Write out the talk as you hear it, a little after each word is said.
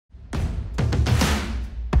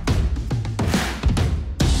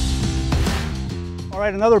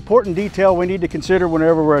right, another important detail we need to consider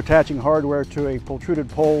whenever we're attaching hardware to a protruded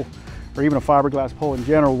pole or even a fiberglass pole in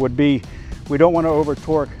general would be we don't want to over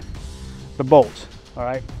torque the bolts. All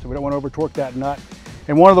right, so we don't want to over torque that nut.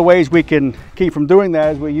 And one of the ways we can keep from doing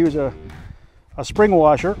that is we use a spring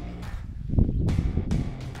washer.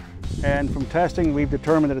 And from testing, we've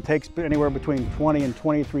determined that it takes anywhere between 20 and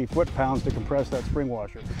 23 foot-pounds to compress that spring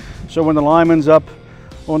washer. So when the lineman's up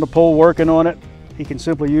on the pole working on it, he can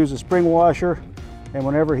simply use a spring washer, and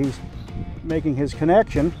whenever he's making his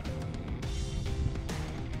connection,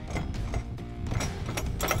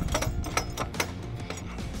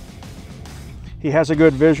 he has a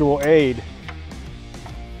good visual aid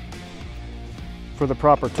for the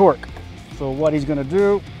proper torque. So what he's going to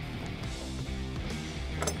do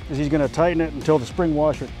is he's going to tighten it until the spring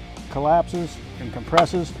washer collapses and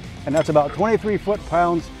compresses, and that's about 23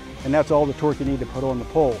 foot-pounds, and that's all the torque you need to put on the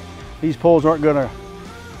pole. These poles aren't going to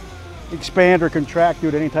expand or contract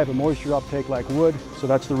due to any type of moisture uptake like wood, so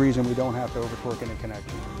that's the reason we don't have to over torque any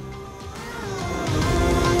connection.